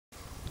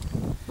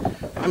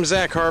I'm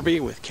Zach Harvey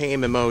with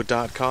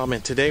KMMO.com,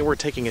 and today we're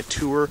taking a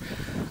tour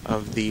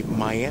of the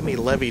Miami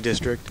Levee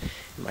District.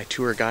 My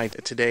tour guide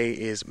today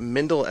is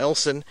Mendel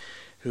Elson,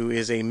 who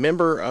is a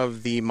member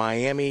of the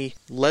Miami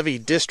Levee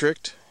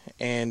District.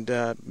 And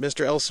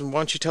Mr. Elson, why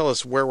don't you tell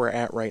us where we're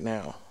at right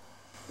now?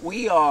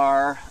 We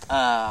are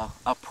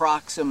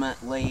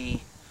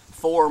approximately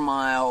 4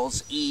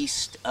 miles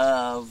east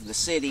of the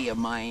city of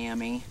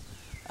Miami,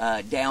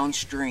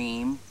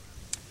 downstream.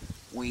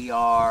 We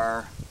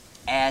are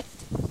at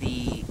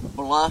the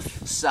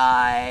bluff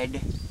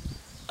side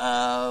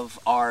of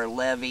our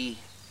Levee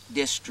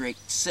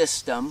district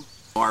system.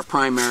 Our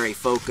primary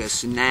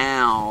focus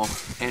now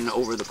and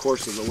over the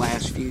course of the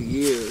last few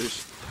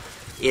years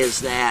is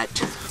that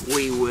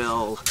we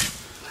will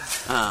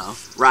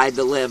ride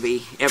the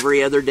levee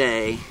every other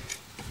day,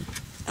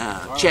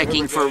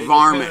 checking for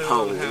varmint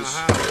holes.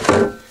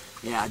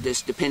 Yeah,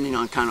 just depending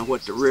on kind of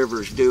what the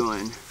river's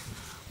doing.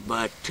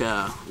 But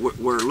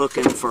we're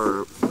looking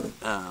for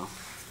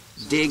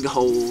dig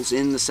holes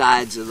in the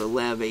sides of the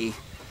levee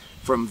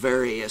from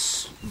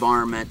various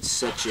varmints,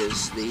 such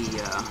as the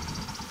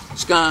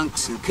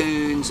skunks and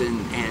coons and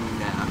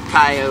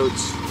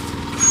coyotes,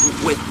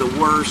 with the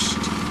worst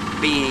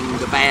being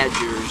the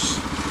badgers,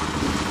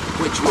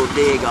 which will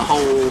dig a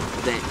hole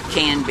that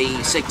can be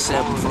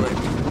 6-7 foot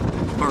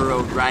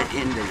burrowed right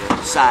into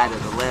the side of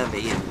the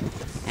levee,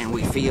 and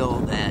we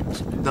feel that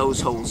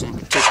those holes in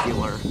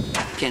particular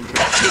can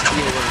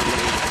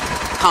particularly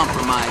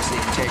compromise the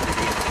integrity of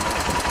the levee.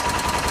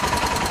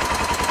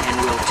 And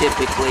we'll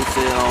typically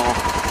fill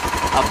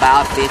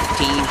about 15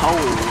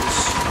 holes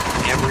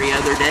every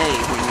other day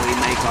when we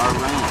make our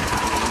run.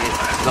 I mean,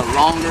 the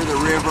longer the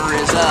river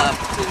is up,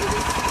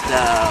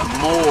 the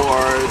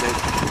more the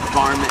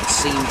varmints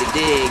seem to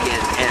dig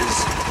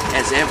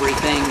as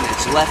everything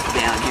that's left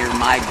down here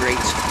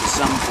migrates to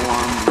some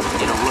form,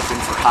 looking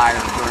for higher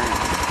ground.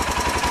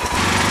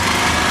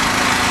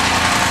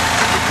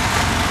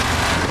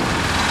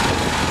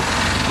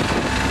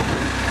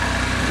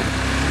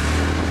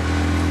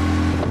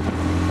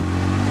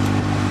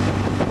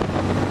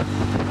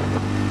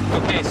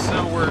 Okay,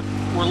 so we're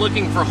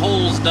looking for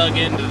holes dug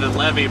into the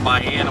levee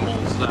by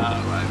animals.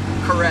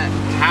 Correct.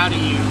 How do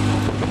you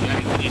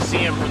see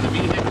them from the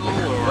vehicle?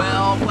 Or?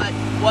 Well,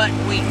 what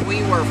we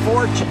were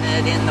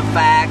fortunate in the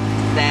fact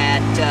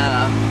that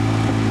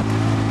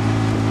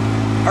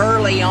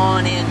early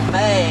on in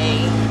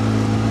May,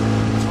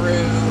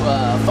 through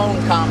phone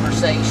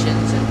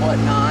conversations and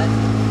whatnot,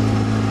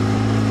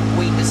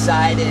 we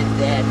decided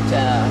that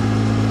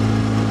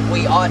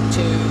we ought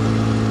to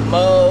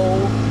mow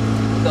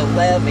the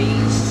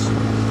levees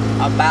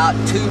about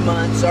 2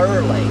 months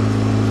early.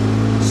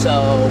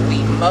 So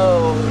we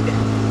mowed,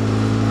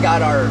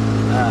 got our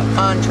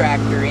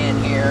contractor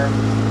in here,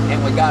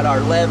 and we got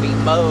our levee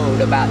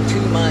mowed about 2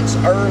 months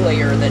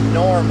earlier than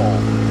normal.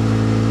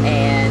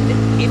 And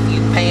if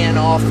you pan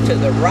off to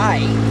the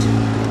right,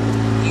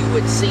 you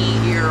would see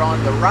here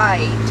on the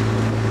right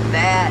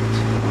that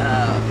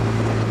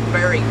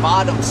very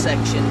bottom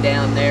section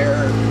down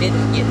there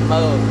didn't get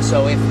mowed.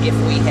 So if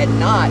we had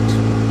not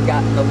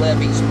gotten the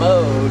levees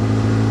mowed,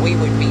 we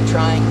would be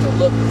trying to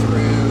look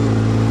through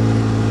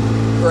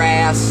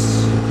grass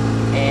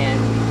and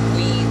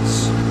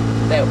weeds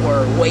that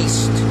were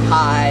waist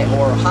high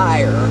or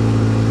higher,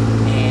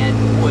 and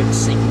would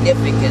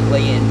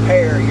significantly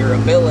impair your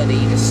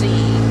ability to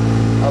see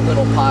a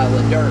little pile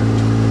of dirt.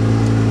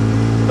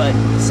 But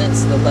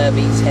since the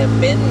levees have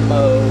been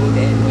mowed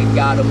and we've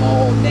got them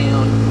all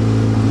down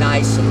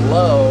nice and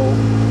low,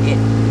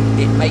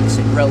 it makes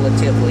it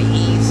relatively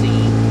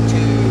easy to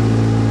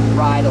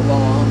ride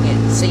along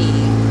and see,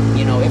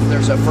 if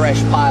there's a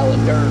fresh pile of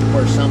dirt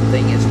where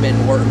something has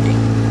been working.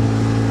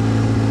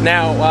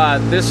 Now,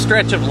 this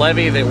stretch of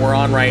levee that we're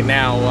on right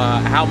now,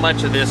 how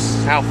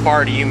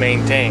far do you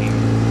maintain?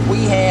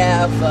 We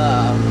have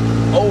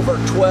over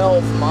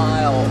 12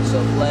 miles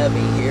of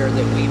levee here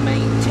that we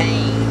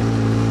maintain.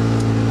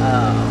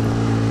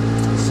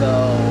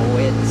 So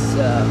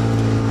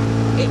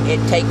it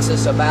takes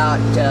us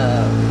about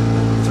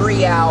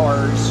 3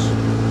 hours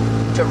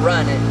to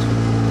run it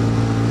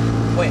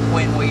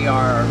when we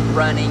are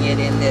running it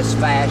in this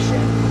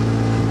fashion.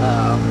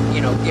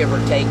 Give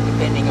or take,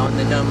 depending on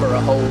the number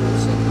of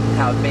holes and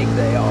how big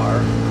they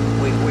are.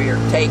 We are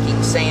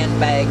taking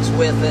sandbags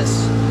with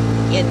us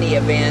in the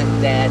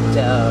event that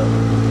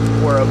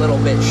we're a little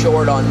bit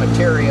short on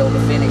material to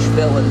finish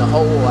filling the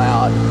hole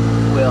out.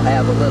 We'll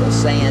have a little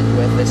sand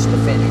with us to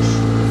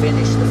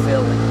finish the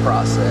filling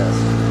process.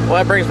 Well,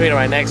 that brings me to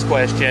my next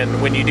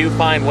question. When you do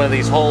find one of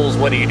these holes,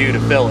 what do you do to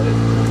fill it?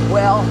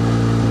 Well,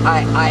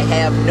 I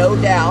have no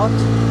doubt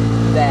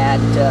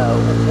that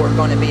we're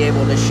going to be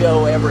able to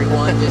show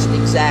everyone just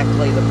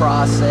exactly the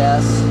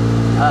process.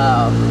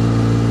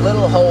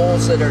 Little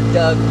holes that are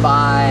dug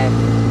by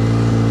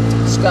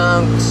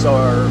skunks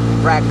or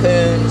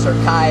raccoons or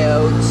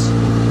coyotes,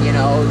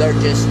 they're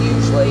just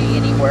usually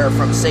anywhere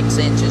from 6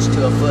 inches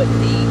to a foot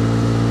deep,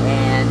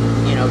 and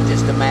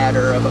just a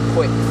matter of a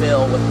quick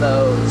fill with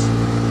those.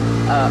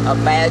 A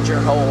badger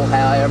hole,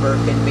 however,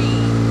 can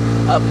be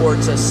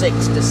upwards of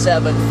 6 to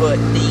 7 foot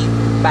deep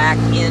back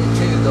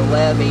into the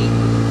levee,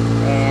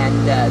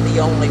 and the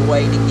only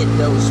way to get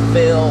those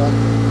filled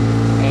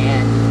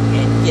and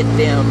get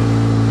them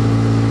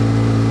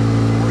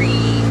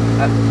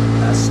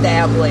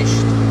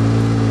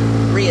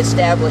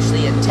reestablish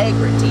the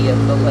integrity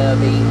of the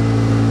levee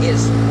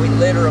is we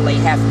literally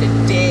have to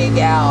dig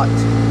out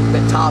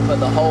the top of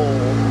the hole,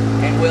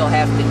 and we'll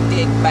have to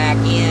dig back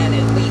in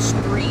at least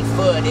 3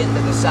 foot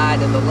into the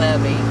side of the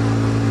levee,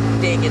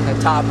 digging the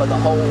top of the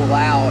hole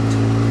out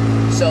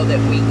so that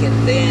we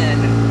can then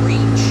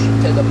reach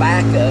to the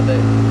back of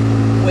it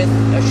with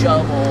a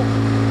shovel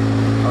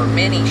or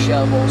many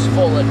shovels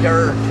full of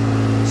dirt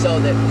so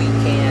that we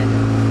can,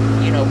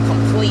 you know,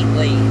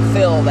 completely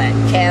fill that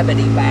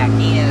cavity back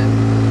in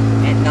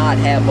and not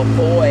have a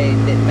void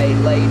that may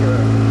later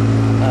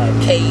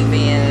cave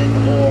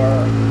in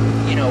or,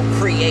 you know,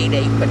 create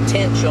a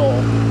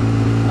potential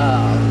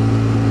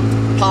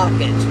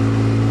pocket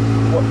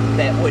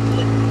that would,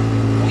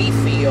 we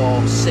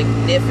feel,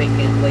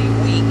 significantly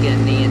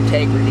weaken the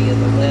integrity of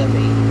the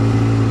levee.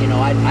 You know,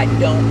 I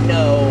don't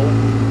know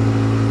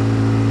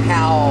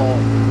how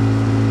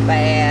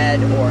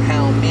bad or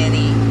how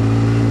many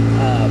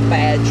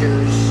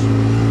badgers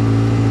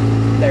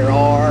there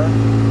are,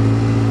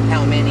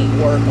 how many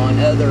work on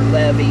other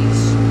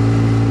levees,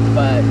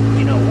 but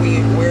you know,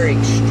 we're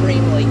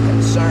extremely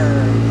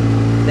concerned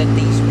that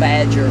these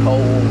badger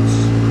holes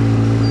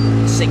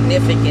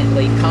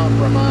significantly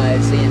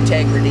compromise the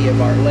integrity of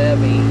our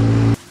levee.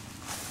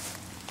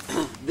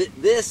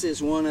 This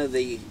is one of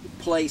the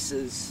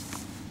places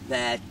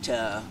that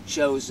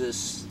shows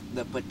us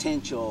the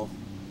potential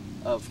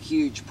of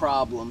huge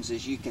problems.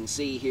 As you can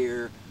see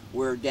here,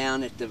 we're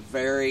down at the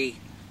very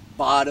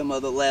bottom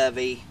of the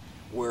levee.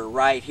 We're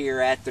right here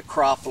at the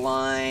crop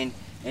line,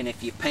 and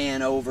if you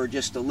pan over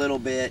just a little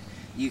bit,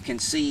 you can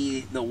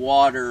see the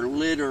water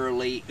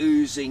literally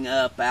oozing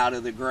up out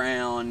of the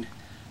ground.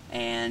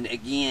 And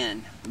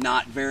again,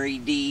 not very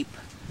deep,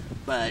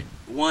 but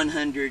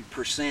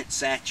 100%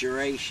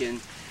 saturation.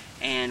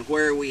 And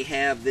where we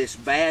have this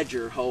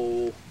badger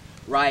hole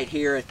right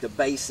here at the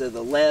base of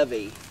the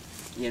levee,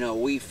 you know,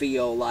 we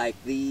feel like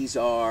these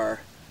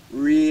are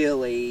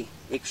really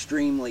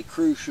extremely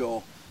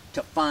crucial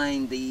to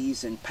find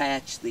these and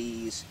patch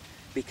these,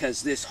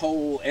 because this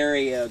whole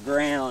area of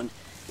ground,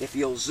 if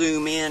you'll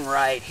zoom in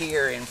right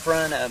here in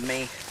front of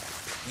me,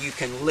 you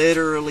can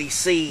literally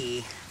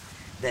see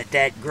that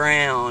that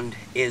ground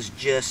is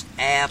just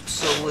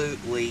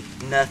absolutely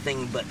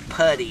nothing but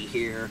putty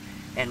here.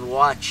 And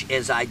watch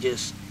as I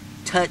just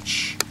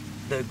touch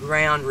the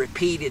ground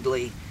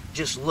repeatedly,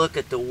 just look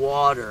at the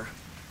water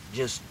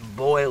just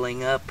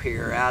boiling up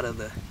here out of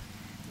the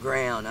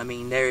ground. I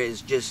mean, there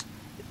is just,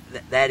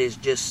 that is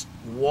just,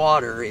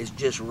 water is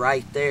just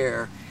right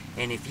there.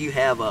 And if you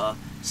have a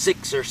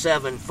 6 or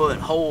 7 foot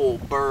hole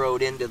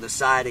burrowed into the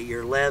side of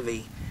your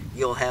levee,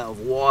 you'll have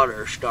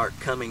water start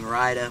coming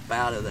right up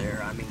out of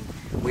there. I mean,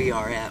 we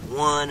are at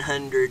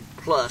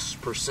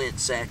 100+%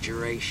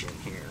 saturation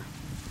here.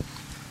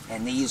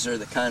 And these are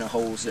the kind of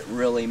holes that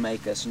really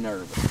make us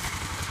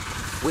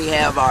nervous. We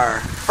have our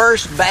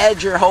first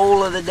badger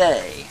hole of the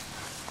day.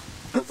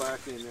 Go back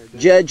in there,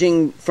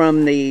 judging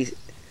from the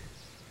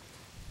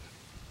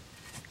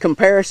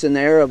comparison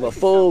there of a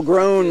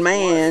full-grown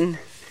man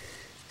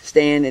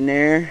standing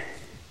there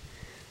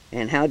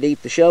and how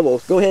deep the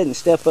shovel. Go ahead and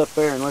step up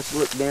there and let's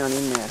look down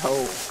in that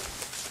hole.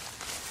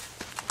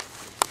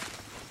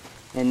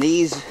 And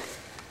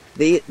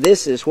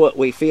this is what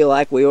we feel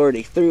like. We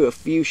already threw a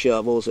few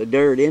shovels of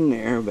dirt in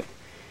there, but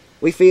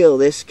we feel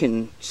this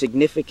can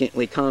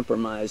significantly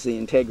compromise the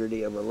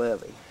integrity of a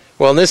levee.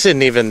 Well, and this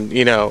isn't even,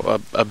 you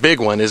know, a big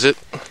one, is it?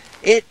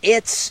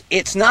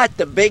 It's not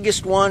the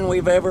biggest one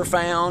we've ever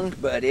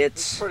found, but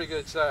it's pretty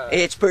good size.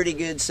 It's pretty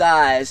good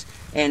size,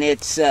 and it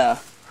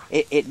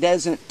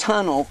doesn't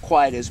tunnel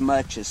quite as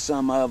much as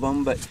some of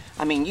them, but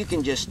I mean, you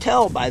can just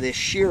tell by this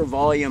sheer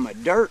volume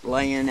of dirt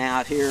laying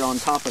out here on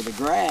top of the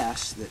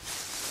grass that,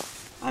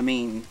 I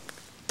mean,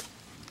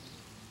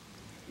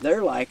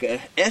 they're like an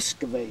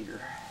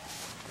excavator.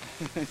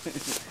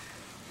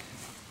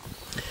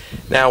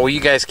 Now, will you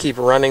guys keep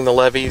running the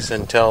levees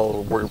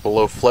until we're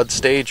below flood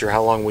stage, or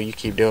how long will you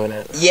keep doing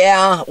it?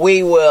 Yeah,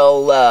 we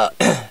will.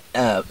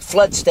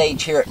 Flood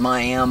stage here at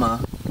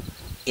Miami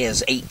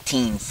is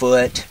 18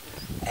 foot,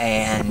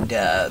 and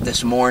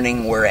this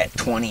morning we're at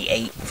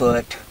 28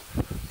 foot,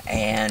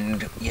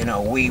 and you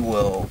know, we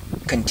will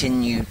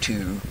continue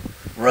to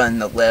run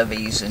the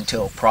levees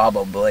until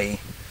probably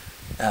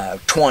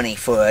 20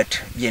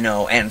 foot, you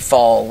know, and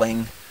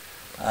falling.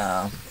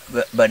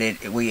 But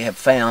we have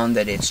found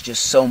that it's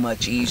just so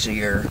much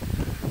easier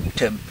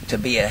to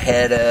be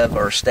ahead of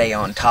or stay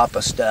on top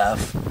of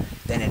stuff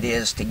than it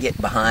is to get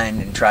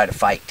behind and try to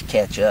fight to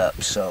catch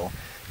up. So,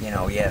 you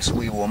know, yes,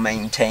 we will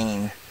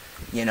maintain,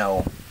 you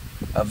know,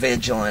 a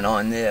vigilant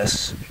on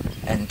this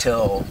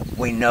until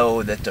we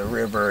know that the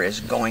river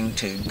is going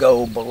to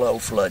go below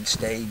flood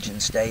stage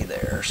and stay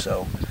there.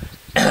 So,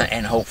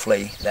 and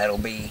hopefully that'll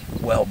be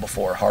well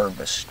before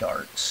harvest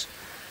starts.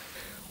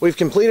 We've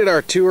completed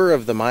our tour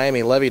of the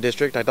Miami Levee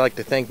District. I'd like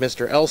to thank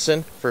Mr.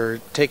 Elson for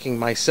taking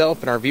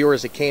myself and our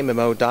viewers at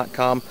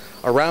KMMO.com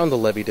around the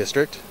Levee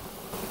District.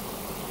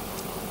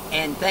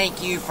 And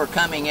thank you for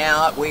coming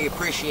out. We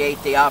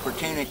appreciate the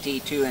opportunity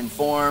to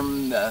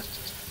inform the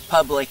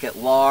public at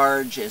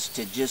large as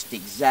to just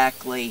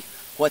exactly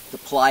what the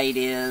plight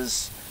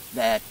is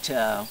that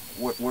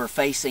we're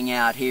facing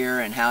out here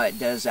and how it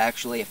does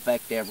actually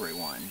affect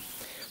everyone.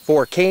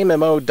 For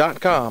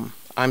KMMO.com,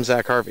 I'm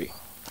Zach Harvey.